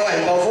Kaningau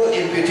and Beaufort,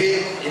 in between,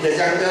 in the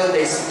jungle,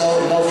 there's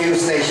no fuel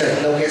station,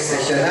 no gas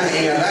station.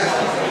 Ingat.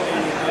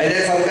 And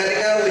then from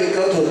Kaningau, we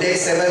go to day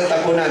 7,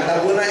 Tapunan.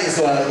 Tapunan is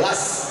our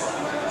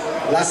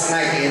last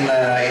night in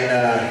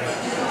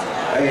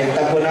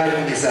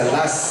Tapunan is the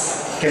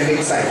last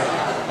camping site.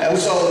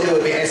 Also, there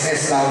will be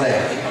SS down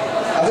there.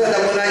 After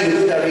Tapunan, you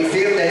do the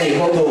refill, then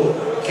you go to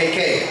KK.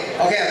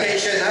 Okay,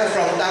 attention,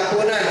 from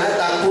Tapunan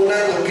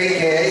to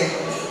KK,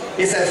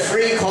 it's a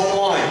free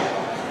convoy.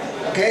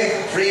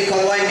 Okay, free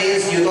convoy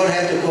means you don't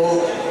have to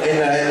go in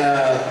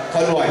a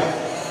convoy.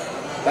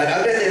 But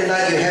other than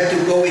that, you have to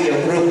go with your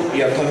group,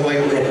 your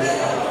convoy group.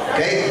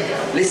 Okay,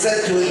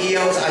 listen to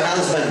EO's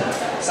announcement.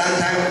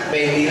 Sometimes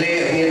may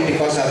delay a bit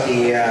because of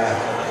the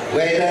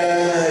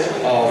weather,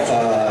 of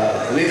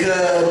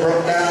vehicle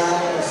broke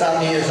down, some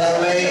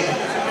way.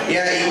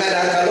 Ya,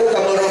 ingat kalau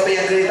kamu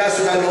yang kereta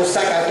sudah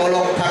rusak,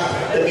 tolong park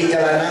tepi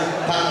jalanan,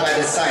 park by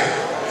the side.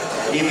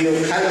 If you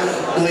can't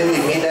do it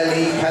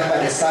immediately, park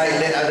by the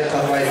side, let other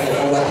convoy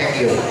overtake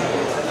you.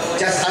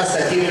 Just ask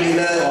the team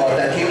leader or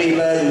the team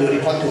leader, you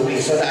report to me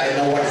so that I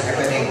know what is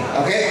happening.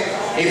 Okay?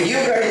 If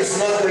you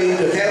guys not going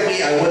to tell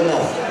me, I will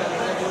know.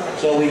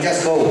 So we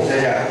just go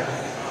saja.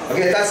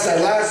 Okay, that's the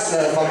last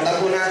from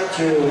Tapunan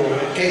to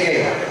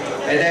KK.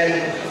 And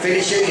then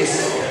finishing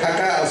is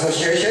Hakka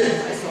Association.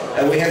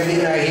 We have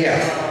dinner here.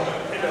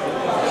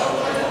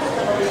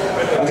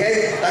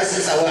 Okay, that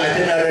is our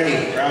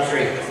itinerary,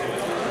 roughly.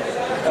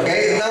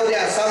 Okay, now there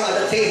are some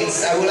other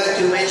things I would like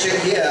to mention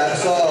here.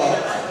 So,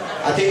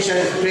 attention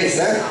please.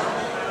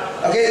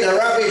 Okay, the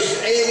rubbish.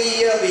 Every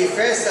year we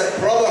face the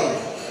problem.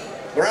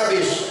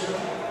 Rubbish.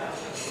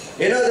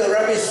 You know the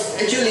rubbish,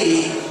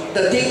 actually,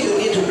 the thing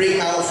you need to bring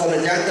out from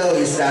the jungle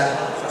is that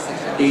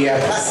the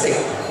plastic,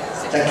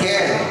 the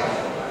can.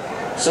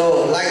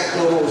 So like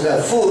those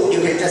food,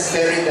 you can just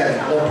carry them,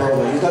 no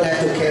problem. You don't have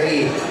to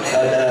carry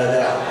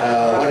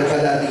what do you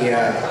call that, the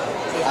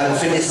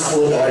unfinished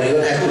food, or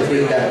you don't have to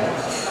bring them.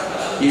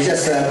 You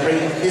just bring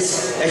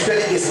this,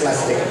 especially this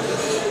plastic.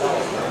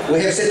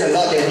 We have seen a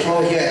lot they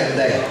throw here and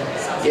there.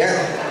 Yeah.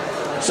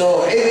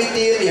 So every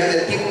team, you have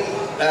the team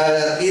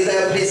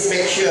leader, please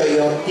make sure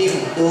your team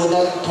do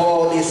not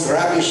throw this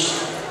rubbish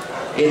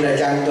in the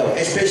jungle,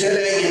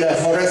 especially in the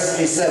forest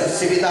reserve,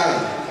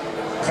 Sibitang.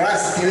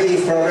 Class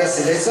 3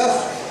 Forest Reserve,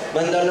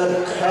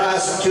 Mandalum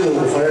Class 2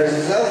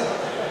 Forest Reserve,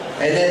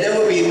 and then there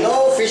will be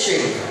no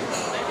fishing,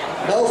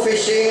 no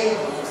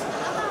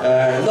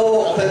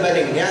open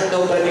burning,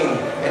 no burning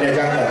in the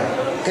jungle.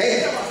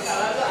 Okay?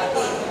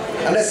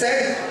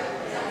 Understand?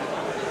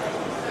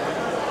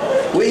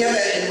 We have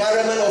an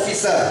environment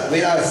officer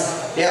with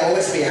us. They are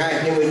always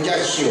behind. They will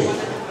judge you.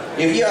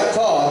 If you are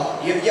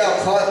caught, we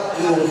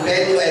will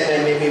ban you, and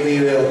then maybe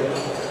we will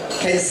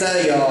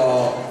cancel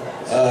your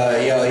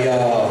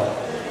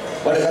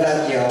what do you call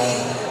that,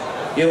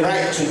 your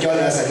right to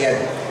join us again.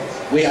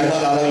 We are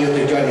not allowing you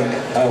to join in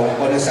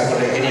Borneo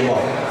Safari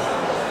anymore.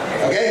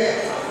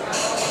 Okay?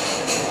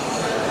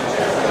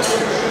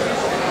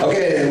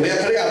 Okay, we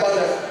are clear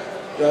about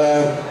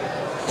the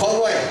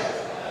convoy.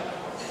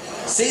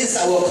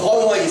 Since our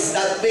convoy is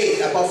that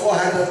big, about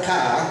 400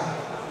 cars,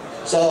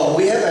 so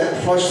we have a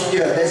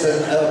procedure. There's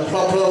a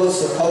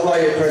proposed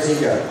convoy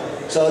procedure.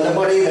 So the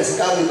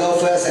scout will go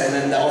first, and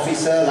then the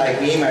officer like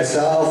me,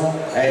 myself,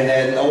 and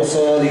then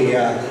also the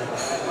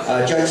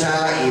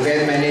Georgia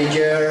event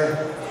manager,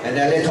 and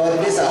then later on,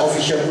 these are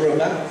official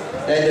group.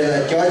 Then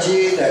the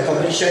Georgie, the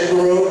commission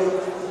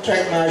group,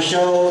 track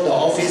marshal, the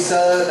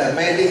officer, the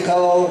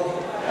medical,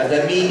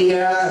 the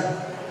media,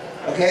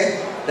 Okay?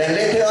 Then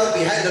later on,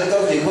 behind the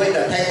curve, we put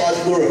the tag-on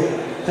group.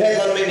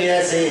 Tag-on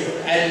means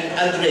and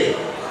Andre.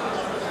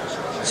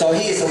 So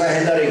he is the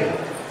handling.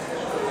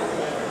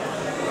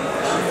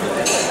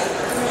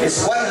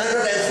 It's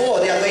 104,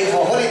 they are going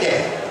for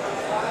holiday.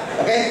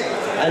 Okay?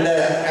 And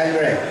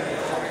Andre.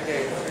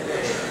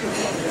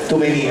 Too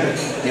many,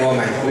 never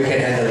mind, we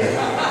can handle it.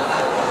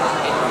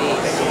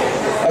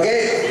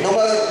 Okay,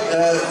 number,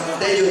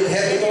 then you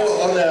have to go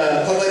on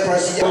the convoy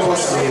procedure.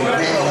 First, we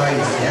make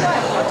noise, yeah?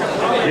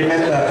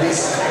 Remember,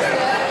 please.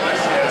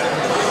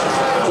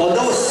 For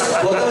those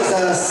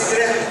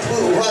cigarette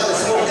who are the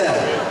smoker,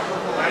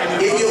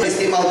 if you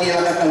steam out the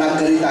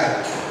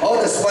all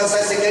the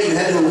sponsor cigarette you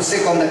have to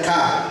stick on the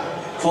car.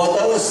 For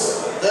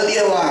those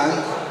earlier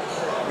one,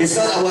 it's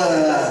not our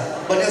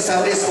Borneo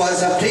Saudi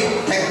sponsor. Please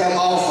take them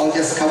off or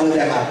just cover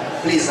them up,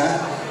 please, huh?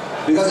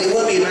 Because it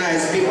would be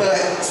nice. People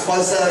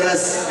sponsor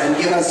us and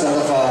give us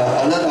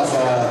a lot of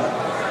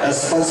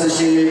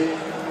sponsorship,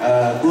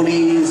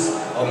 goodies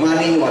or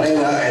money,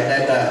 whatever, and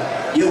then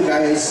you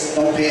guys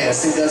don't pay a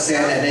single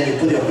cent, and then you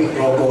put your big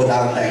logo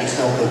down there. It's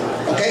no good.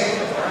 Okay?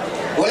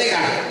 Boleh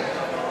kah?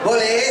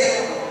 Boleh?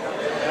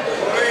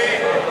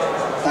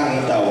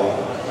 Tang tahu.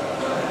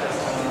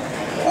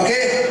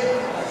 Okay?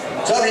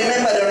 So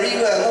remember the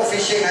river, no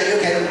fishing, and you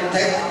can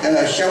take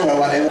a shower or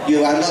whatever.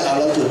 You are not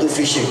allowed to do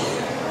fishing.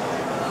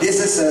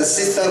 This is a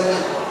system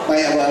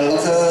by our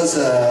local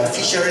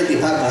fishery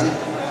department.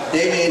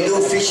 They may do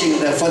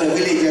fishing for the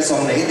villagers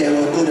only. They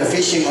will do the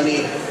fishing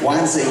only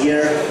once a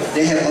year.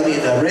 They have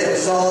only the red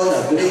zone,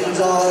 the green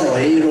zone,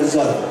 the yellow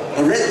zone.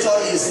 The red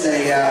zone is the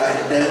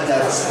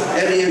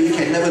area you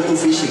can never do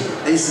fishing.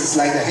 This is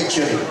like a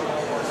hatchery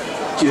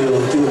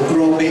to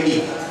grow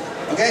baby.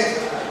 Okay?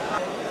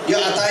 Your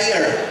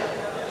attire.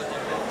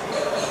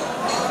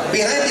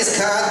 Behind this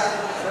card,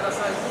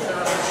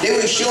 they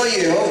will show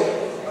you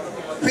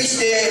which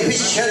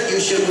shirt you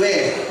should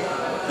wear.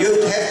 You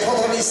have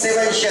totally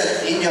 7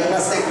 shirts in your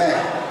plastic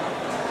bag.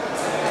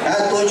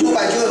 7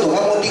 baju tu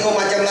kamu tengok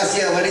macam last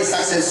year very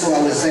successful,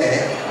 I would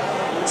say.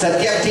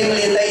 Setiap tim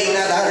leader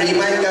ingat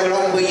remind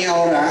orang punya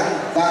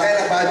orang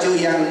pakailah baju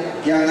yang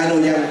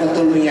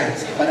betul punya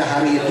pada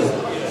hari itu.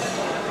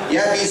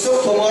 Ya,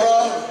 besok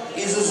tomorrow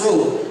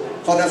Isuzu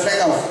for the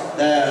flag of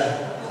the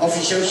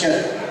official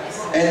shirt.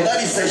 And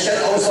that is the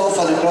shirt also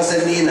for the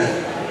closet dinner.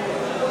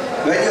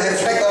 When you have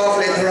flag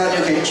off later on,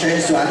 you can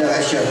change to other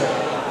shirt.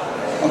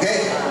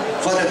 Okay?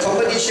 For the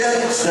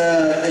competitions,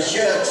 the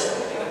shirt,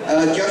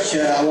 George,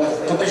 our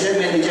competition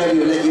manager,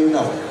 will let you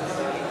know.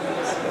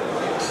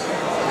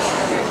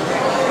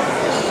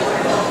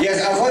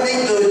 Yes,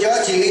 according to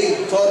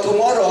Georgie, for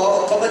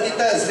tomorrow,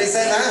 competitors,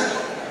 listen,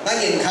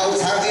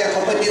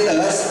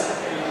 competitors.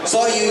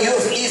 So you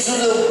use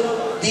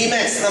Isuzu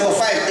D-Max number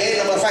 5,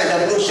 day number 5,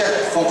 the blue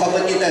shirt for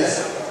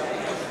competitors.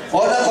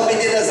 All the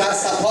competitors are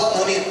support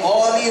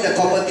only the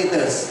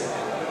competitors.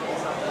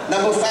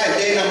 Number 5,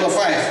 day number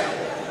 5.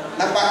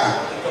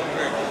 Nampak?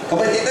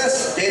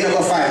 Competitors, day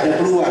number 5, the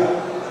blue one.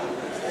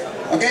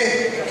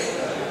 Okay?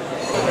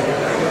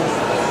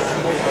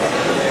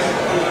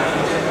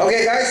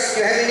 Okay guys,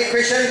 you have any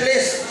question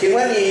please? 请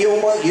问你有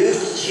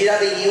其他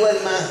的疑问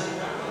吗？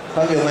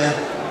朋友们，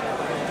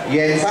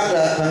远方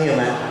的朋友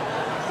们。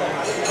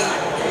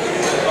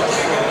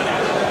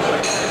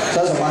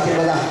说什么？听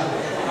不到？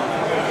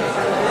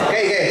可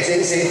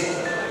以，行。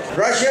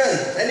Russian,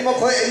 any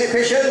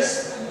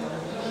questions?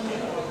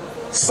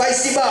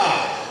 Spicy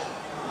bar.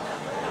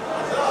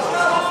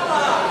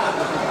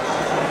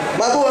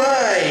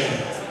 Mabuhay.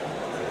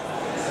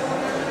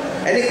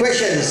 Any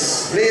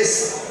questions,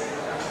 please?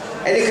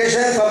 Any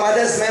question from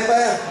others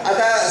member?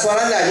 Ada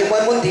soalan nggak?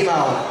 Jemput munti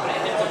mau?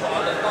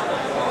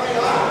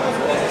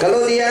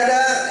 Kalau dia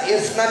ada,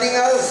 if nothing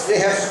else, we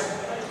have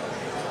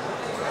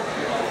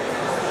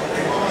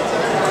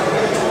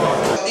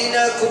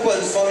dinner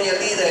coupons from your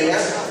leader,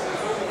 yeah?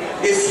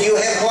 If you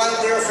have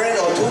 1 girlfriend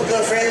or 2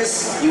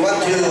 girlfriends, you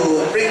want to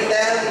bring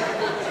them,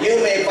 you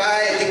may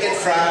buy a ticket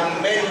from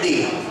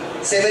Mandy,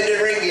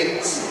 70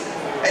 ringgit.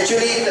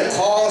 Actually, the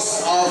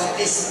cost of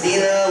this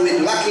dinner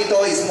with Lucky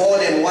Toe is more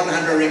than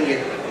 100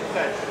 ringgit.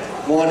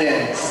 More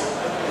than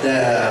the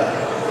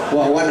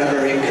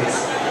 100 ringgit.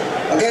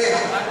 Okay?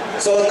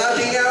 So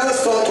nothing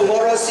else. So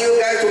tomorrow, see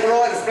you guys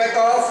tomorrow at flag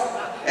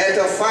off. At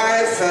 5,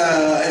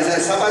 at the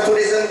Sabah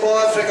Tourism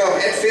Board, flag off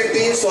at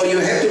 15, so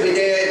you have to be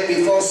there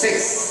before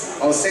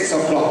 6 or 6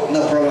 o'clock,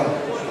 no problem.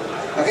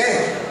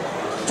 Okay?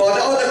 For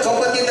all the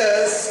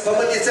competitors,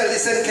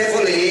 listen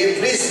carefully.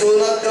 Please do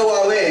not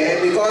go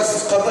away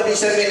because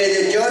competition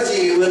manager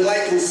Georgie would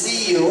like to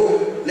see you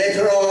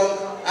later on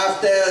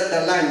after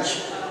the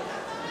lunch.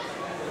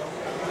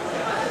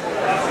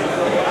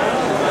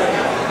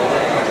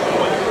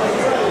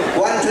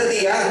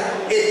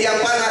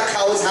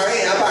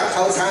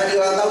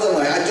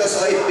 I just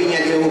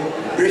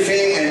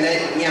briefing and then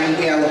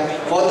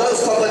for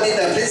those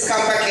competitors, please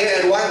come back here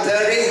at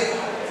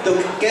 1:30 to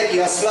get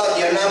your slot,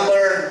 your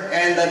number,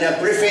 and the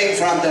briefing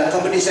from the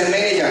competition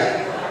manager.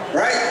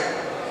 Right?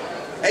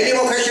 Any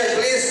more questions,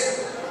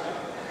 please?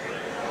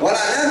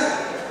 Wala na?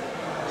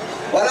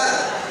 Wala?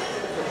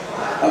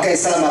 Okay,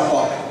 selamat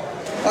po.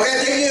 Okay,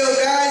 thank you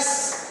guys.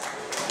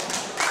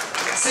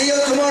 See you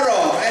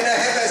tomorrow and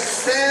have a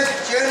safe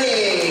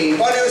journey.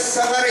 Borneo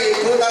Safari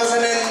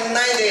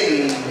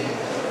 2019.